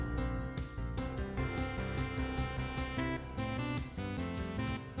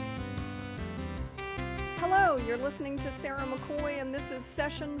Hello, you're listening to Sarah McCoy, and this is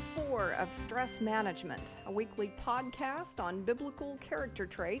Session 4 of Stress Management, a weekly podcast on biblical character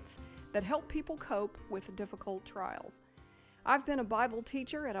traits that help people cope with difficult trials. I've been a Bible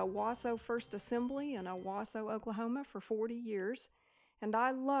teacher at Owasso First Assembly in Owasso, Oklahoma for 40 years, and I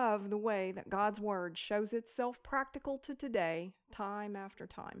love the way that God's Word shows itself practical to today, time after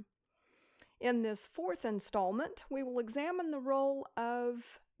time. In this fourth installment, we will examine the role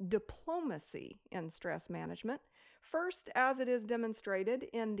of diplomacy in stress management, first as it is demonstrated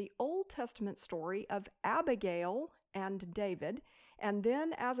in the Old Testament story of Abigail and David, and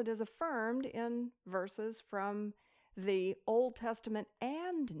then as it is affirmed in verses from the Old Testament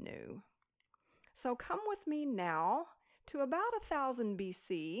and New. So come with me now to about 1000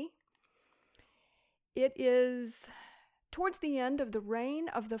 BC. It is towards the end of the reign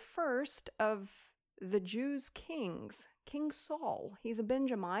of the first of the Jews' kings, King Saul. He's a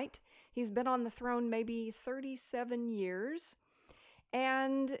Benjamite. He's been on the throne maybe 37 years,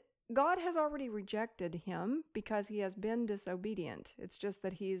 and God has already rejected him because he has been disobedient. It's just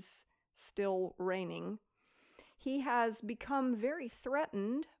that he's still reigning. He has become very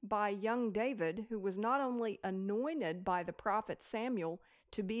threatened by young David, who was not only anointed by the prophet Samuel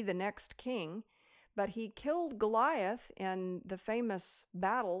to be the next king, but he killed Goliath in the famous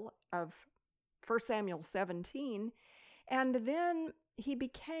battle of 1 Samuel 17, and then he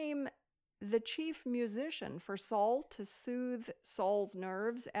became the chief musician for Saul to soothe Saul's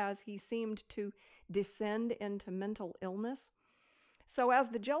nerves as he seemed to descend into mental illness. So as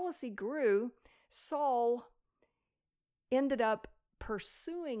the jealousy grew, Saul ended up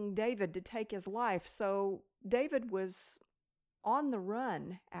pursuing David to take his life. So David was on the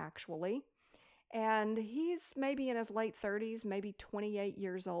run, actually, and he's maybe in his late 30s, maybe 28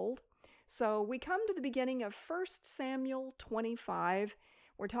 years old. So we come to the beginning of 1 Samuel 25.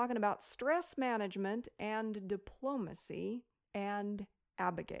 We're talking about stress management and diplomacy and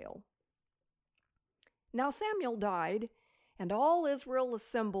Abigail. Now Samuel died, and all Israel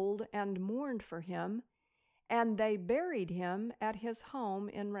assembled and mourned for him, and they buried him at his home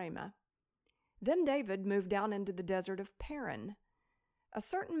in Ramah. Then David moved down into the desert of Paran. A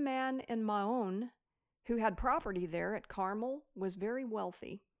certain man in Maon, who had property there at Carmel, was very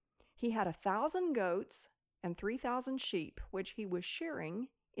wealthy. He had 1,000 goats and 3,000 sheep, which he was shearing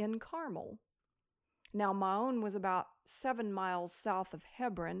in Carmel. Now Maon was about 7 miles south of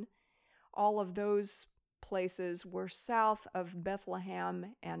Hebron. All of those places were south of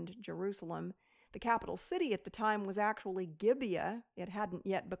Bethlehem and Jerusalem. The capital city at the time was actually Gibeah. It hadn't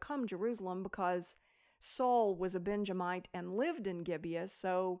yet become Jerusalem because Saul was a Benjamite and lived in Gibeah,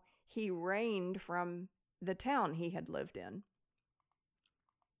 so he reigned from the town he had lived in.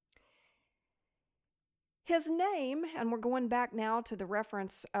 His name, and we're going back now to the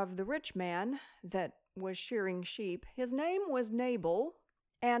reference of the rich man that was shearing sheep, his name was Nabal,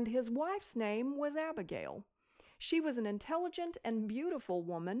 and his wife's name was Abigail. She was an intelligent and beautiful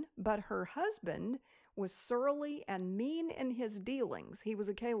woman, but her husband was surly and mean in his dealings. He was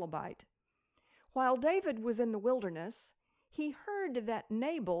a Calebite. While David was in the wilderness, he heard that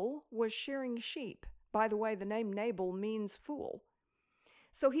Nabal was shearing sheep. By the way, the name Nabal means fool.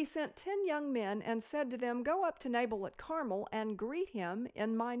 So he sent 10 young men and said to them, "Go up to Nabal at Carmel and greet him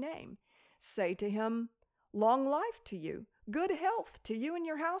in my name. Say to him, 'Long life to you, good health to you and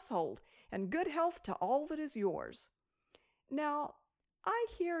your household, and good health to all that is yours.' Now, I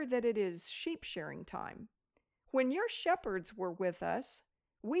hear that it is sheep shearing time. When your shepherds were with us,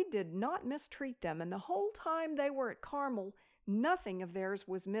 we did not mistreat them, and the whole time they were at Carmel, nothing of theirs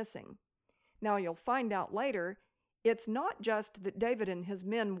was missing. Now you'll find out later, it's not just that David and his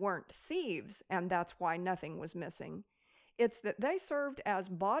men weren't thieves, and that's why nothing was missing. It's that they served as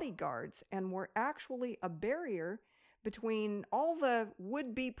bodyguards and were actually a barrier between all the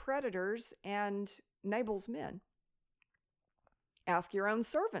would-be predators and Nabal's men. Ask your own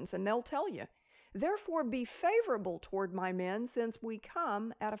servants, and they'll tell you. Therefore be favorable toward my men, since we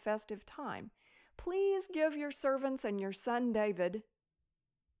come at a festive time. Please give your servants and your son David."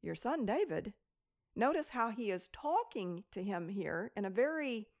 Your son David? Notice how he is talking to him here in a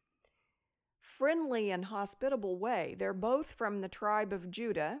very friendly and hospitable way. They're both from the tribe of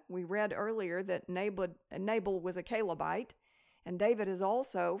Judah. We read earlier that Nabal was a Calebite, and David is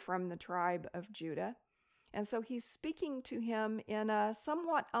also from the tribe of Judah. And so he's speaking to him in a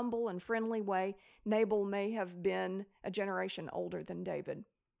somewhat humble and friendly way. Nabal may have been a generation older than David.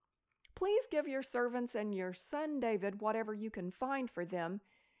 "Please give your servants and your son David whatever you can find for them."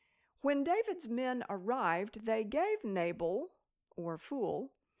 When David's men arrived, they gave Nabal, or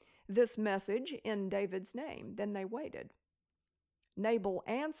fool, this message in David's name. Then they waited. Nabal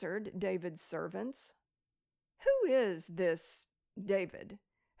answered David's servants, Who is this David?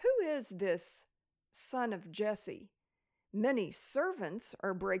 Who is this son of Jesse? Many servants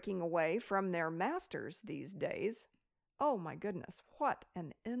are breaking away from their masters these days. Oh my goodness, what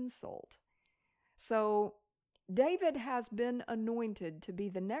an insult. So David has been anointed to be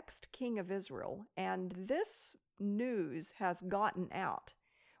the next king of Israel, and this news has gotten out.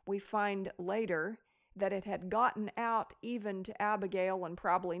 We find later that it had gotten out even to Abigail and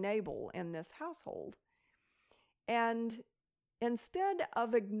probably Nabal in this household. And instead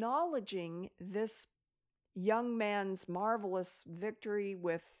of acknowledging this young man's marvelous victory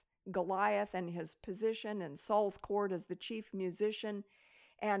with Goliath and his position in Saul's court as the chief musician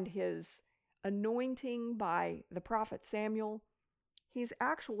and his anointing by the prophet Samuel, he's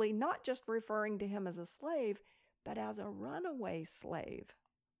actually not just referring to him as a slave, but as a runaway slave.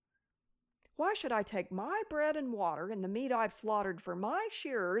 Why should I take my bread and water and the meat I've slaughtered for my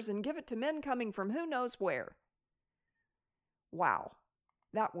shearers and give it to men coming from who knows where? Wow,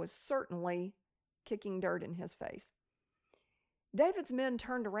 that was certainly kicking dirt in his face. David's men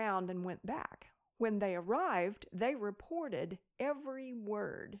turned around and went back. When they arrived, they reported every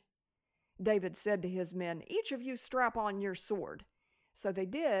word. David said to his men, "Each of you strap on your sword." So they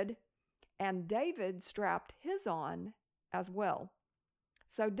did, and David strapped his on as well.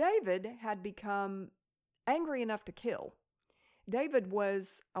 So David had become angry enough to kill. David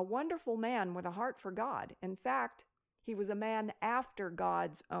was a wonderful man with a heart for God. In fact, he was a man after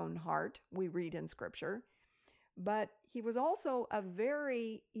God's own heart, we read in Scripture. But he was also a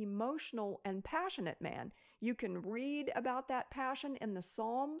very emotional and passionate man. You can read about that passion in the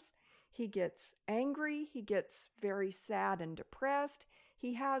Psalms. He gets angry. He gets very sad and depressed.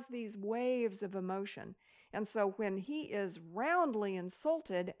 He has these waves of emotion. And so when he is roundly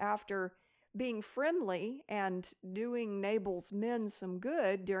insulted after being friendly and doing Nabal's men some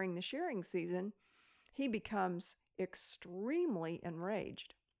good during the shearing season, he becomes extremely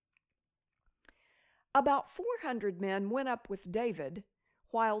enraged. About 400 men went up with David,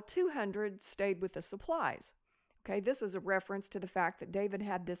 while 200 stayed with the supplies. Okay, this is a reference to the fact that David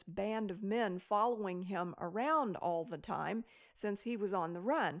had this band of men following him around all the time since he was on the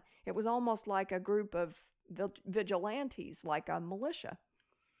run. It was almost like a group of vigilantes, like a militia.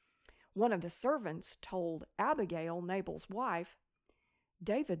 One of the servants told Abigail, Nabal's wife,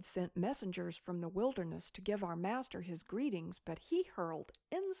 "David sent messengers from the wilderness to give our master his greetings, but he hurled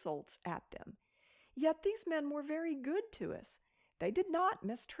insults at them. Yet these men were very good to us. They did not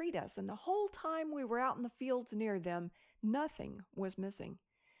mistreat us, and the whole time we were out in the fields near them, nothing was missing.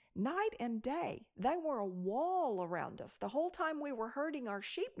 Night and day, they were a wall around us the whole time we were herding our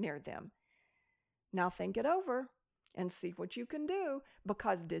sheep near them. Now think it over and see what you can do,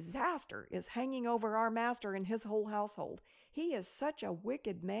 because disaster is hanging over our master and his whole household. He is such a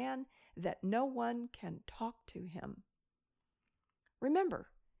wicked man that no one can talk to him." Remember,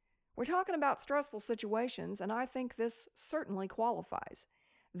 we're talking about stressful situations, and I think this certainly qualifies.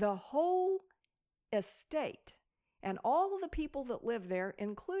 The whole estate and all of the people that live there,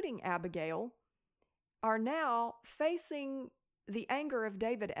 including Abigail, are now facing the anger of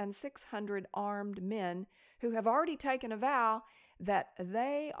David and 600 armed men who have already taken a vow that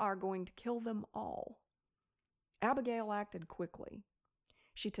they are going to kill them all. Abigail acted quickly.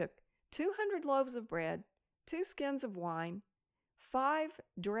 She took 200 loaves of bread, 2 skins of wine, 5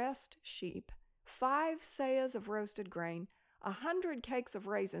 dressed sheep, 5 seahs of roasted grain, 100 cakes of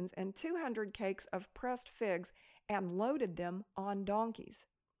raisins, and 200 cakes of pressed figs, and loaded them on donkeys.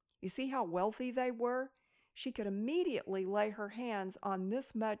 You see how wealthy they were? She could immediately lay her hands on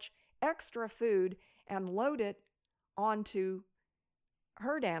this much extra food and load it onto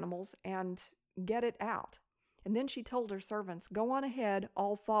herd animals and get it out. And then she told her servants, "Go on ahead,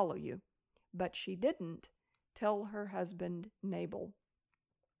 I'll follow you." But she didn't tell her husband Nabal.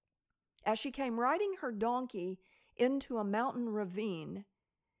 As she came riding her donkey into a mountain ravine,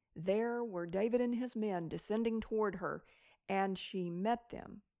 there were David and his men descending toward her, and she met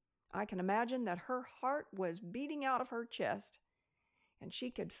them. I can imagine that her heart was beating out of her chest, and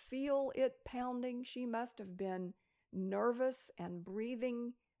she could feel it pounding. She must have been nervous and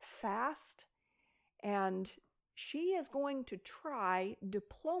breathing fast, and she is going to try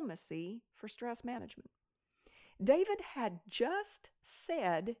diplomacy for stress management. David had just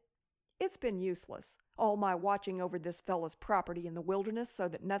said, "It's been useless, all my watching over this fellow's property in the wilderness so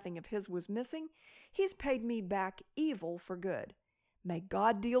that nothing of his was missing. He's paid me back evil for good. May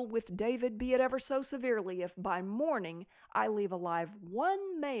God deal with David, be it ever so severely, if by morning I leave alive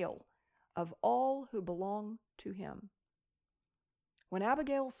one male of all who belong to him." When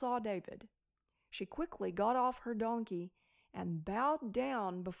Abigail saw David, she quickly got off her donkey and bowed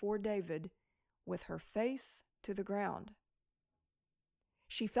down before David with her face to the ground.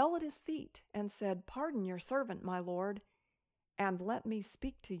 She fell at his feet and said, "Pardon your servant, my lord, and let me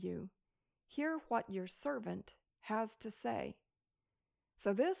speak to you. Hear what your servant has to say."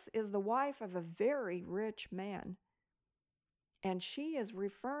 So this is the wife of a very rich man, and she is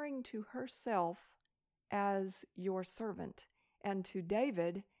referring to herself as your servant and to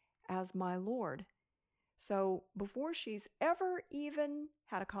David as my lord. So before she's ever even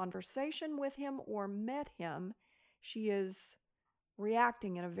had a conversation with him or met him, she is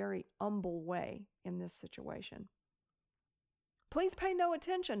reacting in a very humble way in this situation. "Please pay no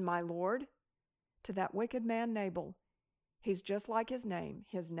attention, my lord, to that wicked man Nabal. He's just like his name.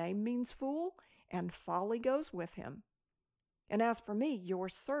 His name means fool, and folly goes with him. And as for me, your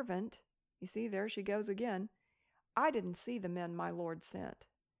servant," you see, there she goes again, "I didn't see the men my lord sent.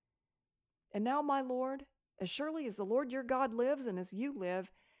 And now, my lord, as surely as the Lord your God lives and as you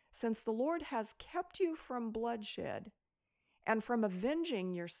live, since the Lord has kept you from bloodshed and from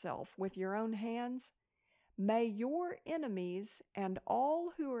avenging yourself with your own hands, may your enemies and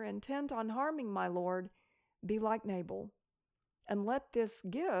all who are intent on harming my lord be like Nabal. And let this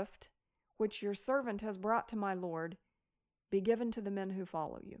gift, which your servant has brought to my lord, be given to the men who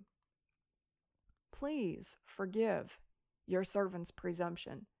follow you. Please forgive your servant's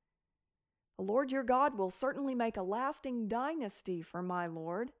presumption. The Lord your God will certainly make a lasting dynasty for my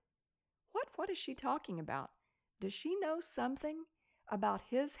lord." What is she talking about? Does she know something about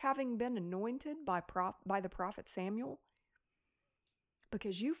his having been anointed by the prophet Samuel?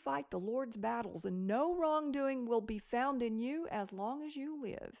 "Because you fight the Lord's battles, and no wrongdoing will be found in you as long as you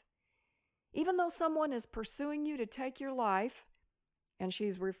live. Even though someone is pursuing you to take your life," and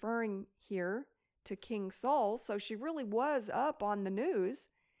she's referring here to King Saul, so she really was up on the news.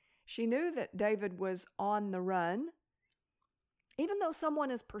 She knew that David was on the run. "Even though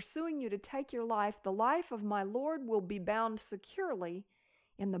someone is pursuing you to take your life, the life of my Lord will be bound securely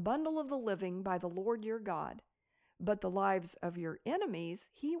in the bundle of the living by the Lord your God. But the lives of your enemies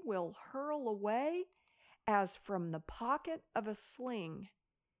he will hurl away as from the pocket of a sling."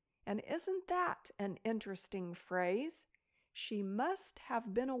 And isn't that an interesting phrase? She must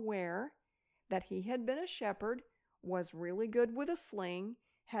have been aware that he had been a shepherd, was really good with a sling,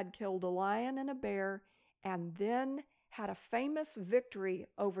 had killed a lion and a bear, and then had a famous victory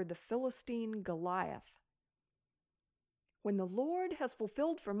over the Philistine Goliath. "When the Lord has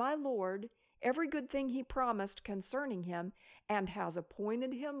fulfilled for my Lord every good thing he promised concerning him, and has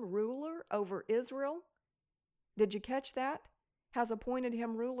appointed him ruler over Israel." Did you catch that? Has appointed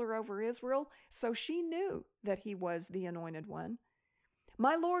him ruler over Israel. So she knew that he was the anointed one.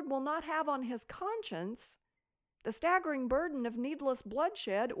 "My Lord will not have on his conscience the staggering burden of needless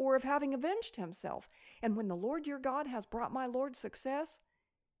bloodshed or of having avenged himself. And when the Lord your God has brought my Lord success,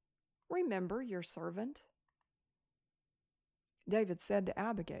 remember your servant." David said to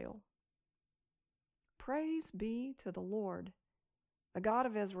Abigail, "Praise be to the Lord, the God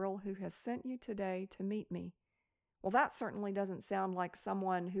of Israel, who has sent you today to meet me." Well, that certainly doesn't sound like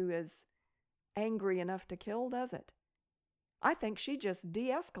someone who is angry enough to kill, does it? I think she just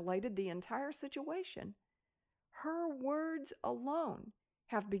de-escalated the entire situation. Her words alone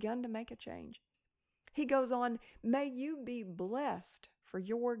have begun to make a change. He goes on, "May you be blessed for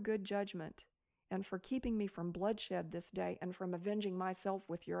your good judgment and for keeping me from bloodshed this day and from avenging myself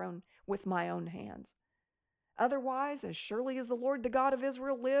with my own hands. Otherwise, as surely as the Lord the God of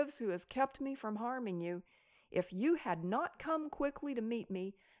Israel lives, who has kept me from harming you, if you had not come quickly to meet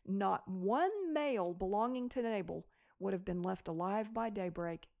me, not one male belonging to Nabal would have been left alive by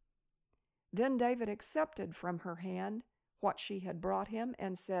daybreak." Then David accepted from her hand what she had brought him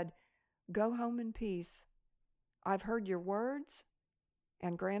and said, "Go home in peace. I've heard your words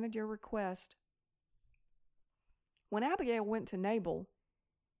and granted your request." When Abigail went to Nabal,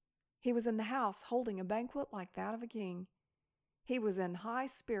 he was in the house holding a banquet like that of a king. He was in high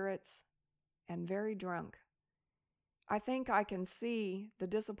spirits and very drunk. I think I can see the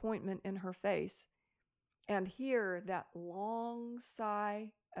disappointment in her face and hear that long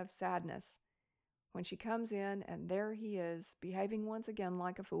sigh of sadness when she comes in and there he is, behaving once again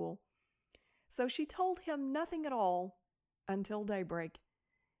like a fool. So she told him nothing at all until daybreak.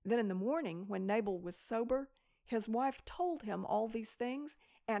 Then in the morning, when Nabal was sober, his wife told him all these things,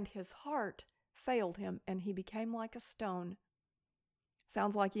 and his heart failed him, and he became like a stone.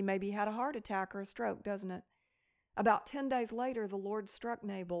 Sounds like he maybe had a heart attack or a stroke, doesn't it? About 10 days later, the Lord struck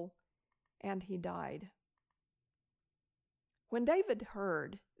Nabal, and he died. When David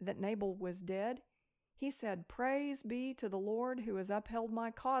heard that Nabal was dead, he said, "Praise be to the Lord who has upheld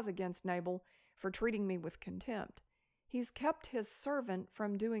my cause against Nabal for treating me with contempt. He's kept his servant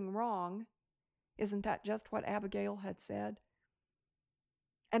from doing wrong. Isn't that just what Abigail had said?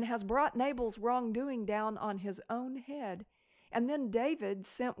 And has brought Nabal's wrongdoing down on his own head. And then David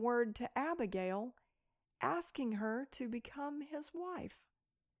sent word to Abigail asking her to become his wife.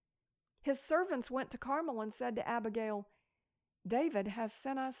 His servants went to Carmel and said to Abigail, David has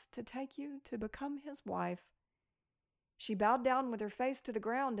sent us to take you to become his wife. She bowed down with her face to the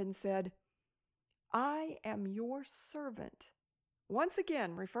ground and said, I am your servant, once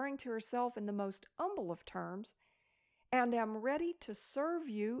again referring to herself in the most humble of terms, and am ready to serve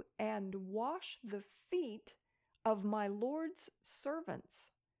you and wash the feet of my Lord's servants.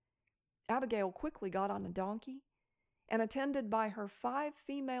 Abigail quickly got on a donkey, and attended by her 5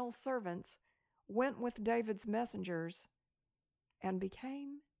 female servants, went with David's messengers and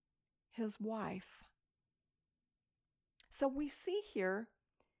became his wife. So we see here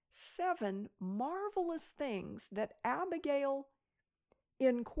 7 marvelous things that Abigail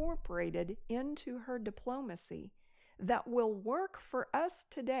incorporated into her diplomacy that will work for us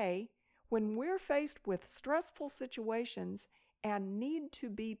today when we're faced with stressful situations and need to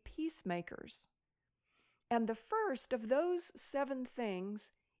be peacemakers. And the first of those 7 things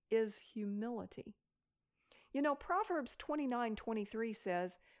is humility. You know, Proverbs 29:23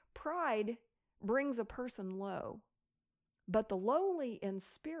 says, pride brings a person low, but the lowly in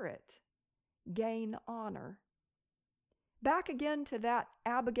spirit gain honor. Back again to that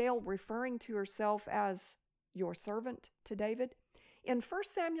Abigail referring to herself as your servant to David. In 1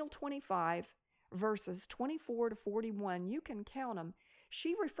 Samuel 25, verses 24 to 41, you can count them,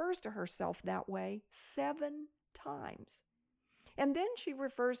 she refers to herself that way 7 times. And then she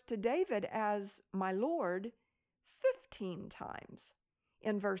refers to David as my Lord 15 times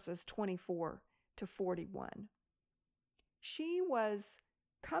in verses 24 to 41. She was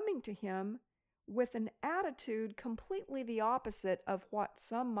coming to him with an attitude completely the opposite of what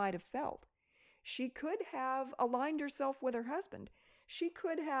some might have felt. She could have aligned herself with her husband. She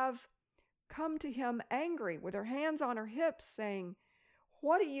could have come to him angry with her hands on her hips saying,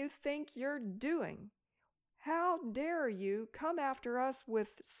 what do you think you're doing? How dare you come after us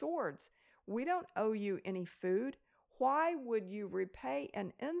with swords? We don't owe you any food. Why would you repay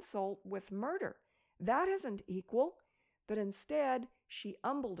an insult with murder? That isn't equal. But instead, she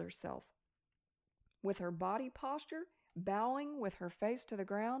humbled herself with her body posture, bowing with her face to the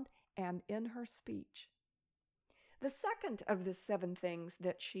ground, and in her speech. The second of the 7 things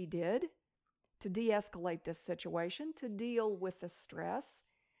that she did to de-escalate this situation, to deal with the stress,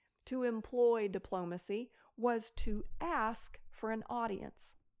 to employ diplomacy, was to ask for an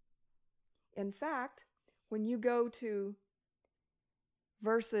audience. In fact, when you go to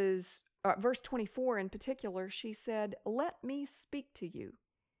verse 24 in particular, she said, let me speak to you.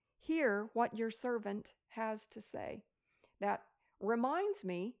 Hear what your servant has to say. That reminds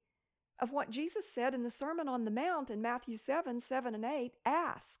me of what Jesus said in the Sermon on the Mount in Matthew 7:7 and 8,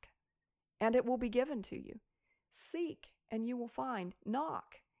 ask, and it will be given to you. Seek, and you will find.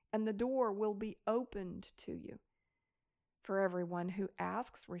 Knock, and the door will be opened to you. For everyone who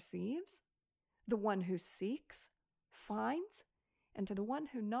asks receives, the one who seeks finds, and to the one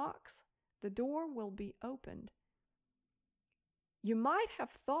who knocks, the door will be opened. You might have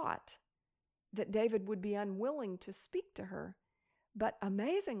thought that David would be unwilling to speak to her, but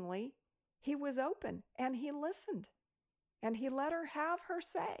amazingly, he was open and he listened and he let her have her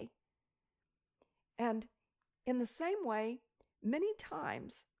say. And in the same way, many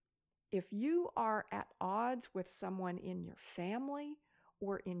times, if you are at odds with someone in your family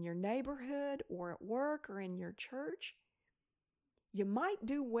or in your neighborhood or at work or in your church, you might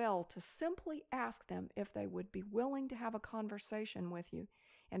do well to simply ask them if they would be willing to have a conversation with you.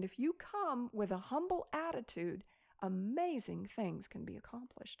 And if you come with a humble attitude, amazing things can be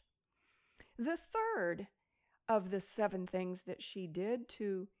accomplished. The third of the 7 things that she did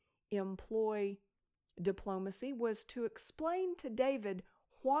to employ diplomacy was to explain to David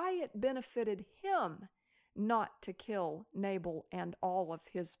why it benefited him not to kill Nabal and all of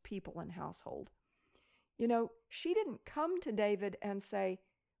his people and household. You know, she didn't come to David and say,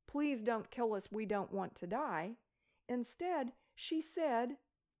 please don't kill us, we don't want to die. Instead, she said,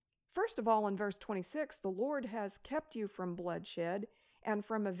 first of all, in verse 26, the Lord has kept you from bloodshed and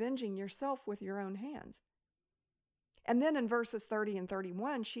from avenging yourself with your own hands. And then in verses 30 and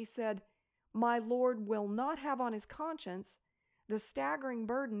 31, she said, my Lord will not have on his conscience the staggering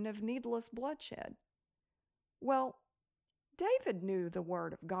burden of needless bloodshed. Well, David knew the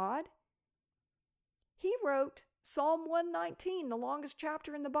word of God. He wrote Psalm 119, the longest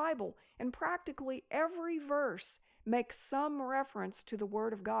chapter in the Bible, and practically every verse makes some reference to the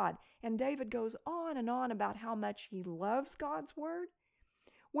Word of God. And David goes on and on about how much he loves God's Word.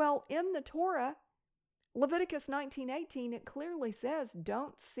 Well, in the Torah, Leviticus 19:18, it clearly says,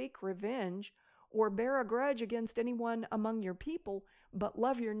 don't seek revenge or bear a grudge against anyone among your people, but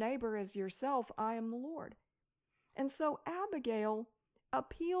love your neighbor as yourself. I am the Lord. And so Abigail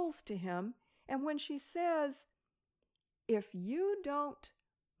appeals to him, and when she says, if you don't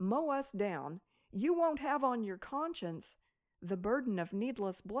mow us down, you won't have on your conscience the burden of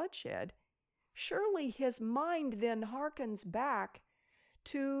needless bloodshed, surely his mind then harkens back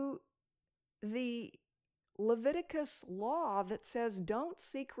to the Leviticus law that says don't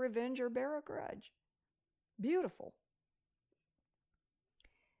seek revenge or bear a grudge. Beautiful.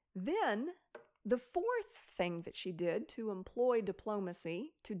 Then the fourth thing that she did to employ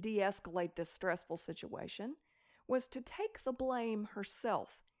diplomacy to de-escalate this stressful situation was to take the blame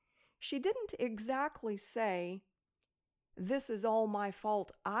herself. She didn't exactly say, this is all my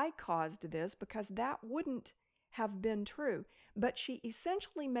fault, I caused this, because that wouldn't have been true. But she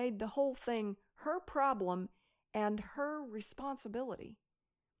essentially made the whole thing her problem and her responsibility.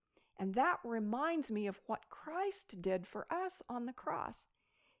 And that reminds me of what Christ did for us on the cross.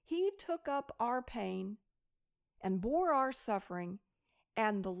 He took up our pain and bore our suffering,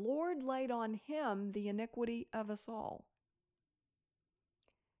 and the Lord laid on him the iniquity of us all.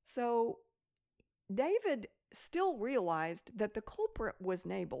 So David still realized that the culprit was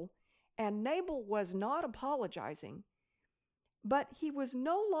Nabal, and Nabal was not apologizing, but he was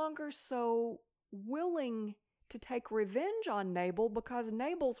no longer so willing to take revenge on Nabal because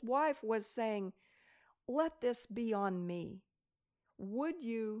Nabal's wife was saying, let this be on me. Would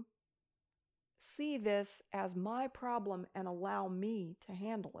you see this as my problem and allow me to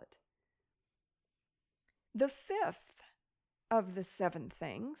handle it? The fifth of the 7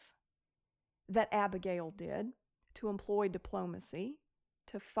 things that Abigail did to employ diplomacy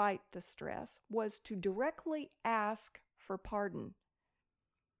to fight the stress was to directly ask for pardon.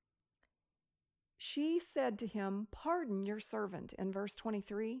 She said to him, pardon your servant, in verse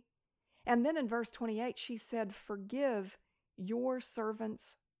 23. And then in verse 28, she said, forgive your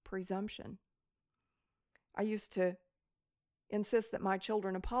servant's presumption. I used to insist that my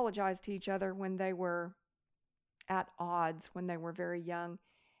children apologize to each other when they were at odds, when they were very young.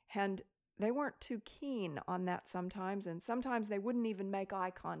 And they weren't too keen on that sometimes, and sometimes they wouldn't even make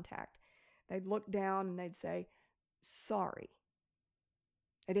eye contact. They'd look down and they'd say, sorry.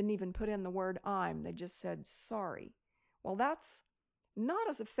 They didn't even put in the word I'm, they just said sorry. Well, that's not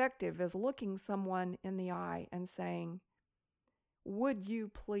as effective as looking someone in the eye and saying, would you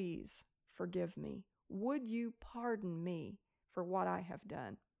please forgive me? Would you pardon me for what I have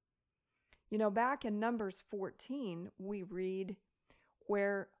done? You know, back in Numbers 14, we read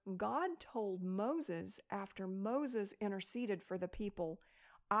where God told Moses, after Moses interceded for the people,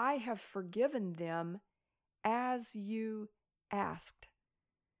 I have forgiven them as you asked.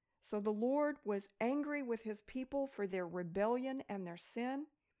 So the Lord was angry with his people for their rebellion and their sin,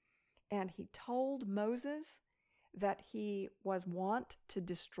 and he told Moses that he was wont to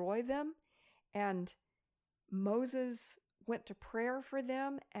destroy them, and Moses went to prayer for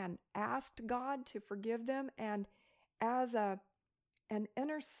them and asked God to forgive them, and as an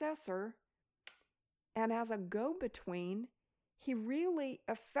intercessor and as a go-between, he really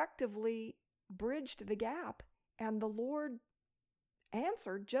effectively bridged the gap, and the Lord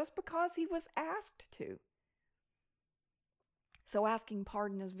answered just because he was asked to. So asking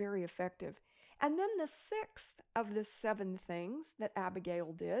pardon is very effective. And then the 6th of the 7 things that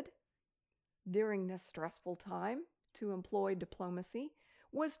Abigail did during this stressful time to employ diplomacy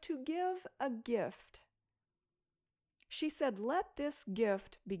was to give a gift. She said, let this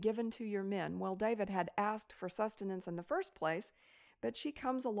gift be given to your men. Well, David had asked for sustenance in the first place, but she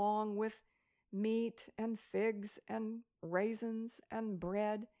comes along with meat and figs and raisins and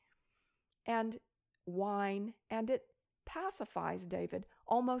bread and wine, and it pacifies David.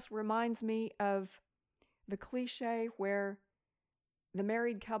 Almost reminds me of the cliche where the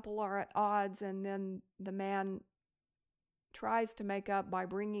married couple are at odds and then the man tries to make up by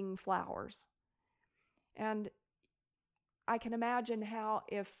bringing flowers. And I can imagine how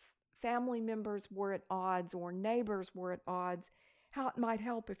if family members were at odds or neighbors were at odds, how it might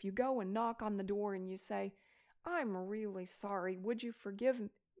help if you go and knock on the door and you say, I'm really sorry, would you forgive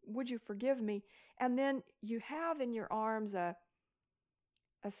me? And then you have in your arms a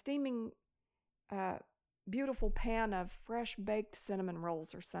steaming, beautiful pan of fresh baked cinnamon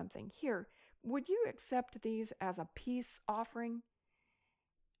rolls or something. Here, would you accept these as a peace offering?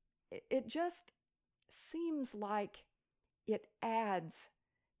 It just seems like it adds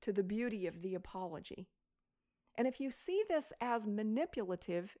to the beauty of the apology. And if you see this as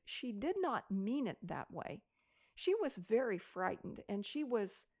manipulative, she did not mean it that way. She was very frightened, and she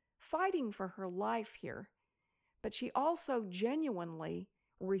was fighting for her life here, but she also genuinely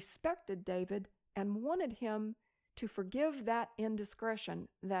respected David and wanted him to forgive that indiscretion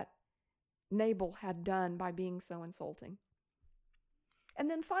that Nabal had done by being so insulting. And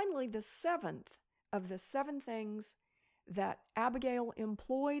then finally, the seventh of the 7 things that Abigail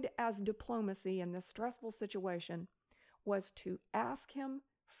employed as diplomacy in this stressful situation was to ask him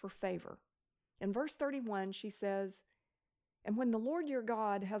for favor. In verse 31, she says, "And when the Lord your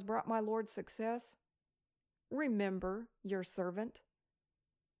God has brought my Lord success, remember your servant."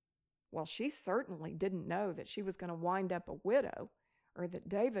 Well, she certainly didn't know that she was going to wind up a widow, or that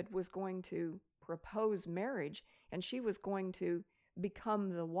David was going to propose marriage and she was going to become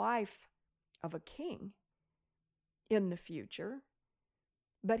the wife of a king in the future.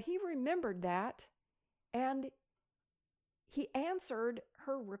 But he remembered that, and he answered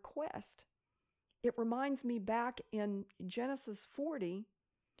her request. It reminds me back in Genesis 40,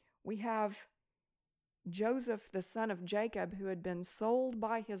 we have Joseph, the son of Jacob, who had been sold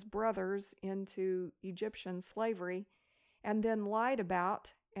by his brothers into Egyptian slavery and then lied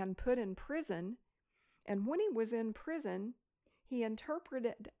about and put in prison. And when he was in prison, he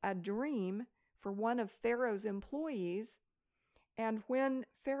interpreted a dream for one of Pharaoh's employees. And when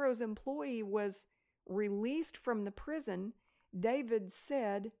Pharaoh's employee was released from the prison, David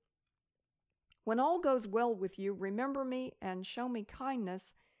said, "When all goes well with you, remember me and show me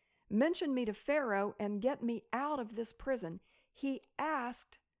kindness. Mention me to Pharaoh and get me out of this prison." He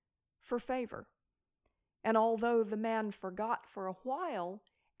asked for favor. And although the man forgot for a while,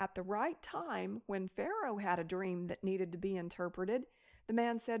 at the right time, when Pharaoh had a dream that needed to be interpreted, the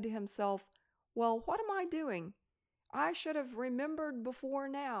man said to himself, "Well, what am I doing? I should have remembered before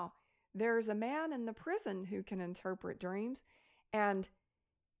now. There's a man in the prison who can interpret dreams." And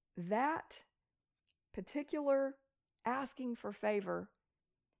that particular asking for favor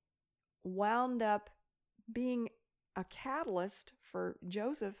wound up being a catalyst for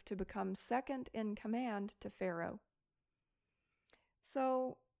Joseph to become second in command to Pharaoh.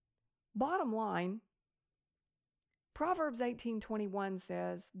 So, bottom line, Proverbs 18:21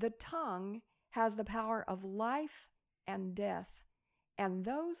 says, "The tongue has the power of life and death, and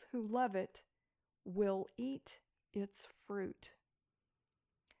those who love it will eat its fruit."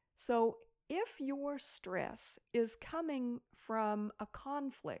 So, if your stress is coming from a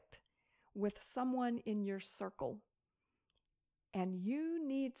conflict with someone in your circle and you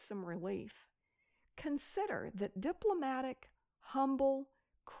need some relief, consider that diplomatic, humble,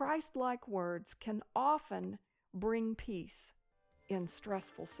 Christ-like words can often bring peace in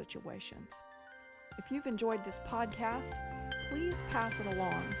stressful situations. If you've enjoyed this podcast, please pass it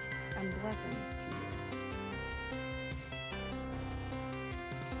along, and blessings to you.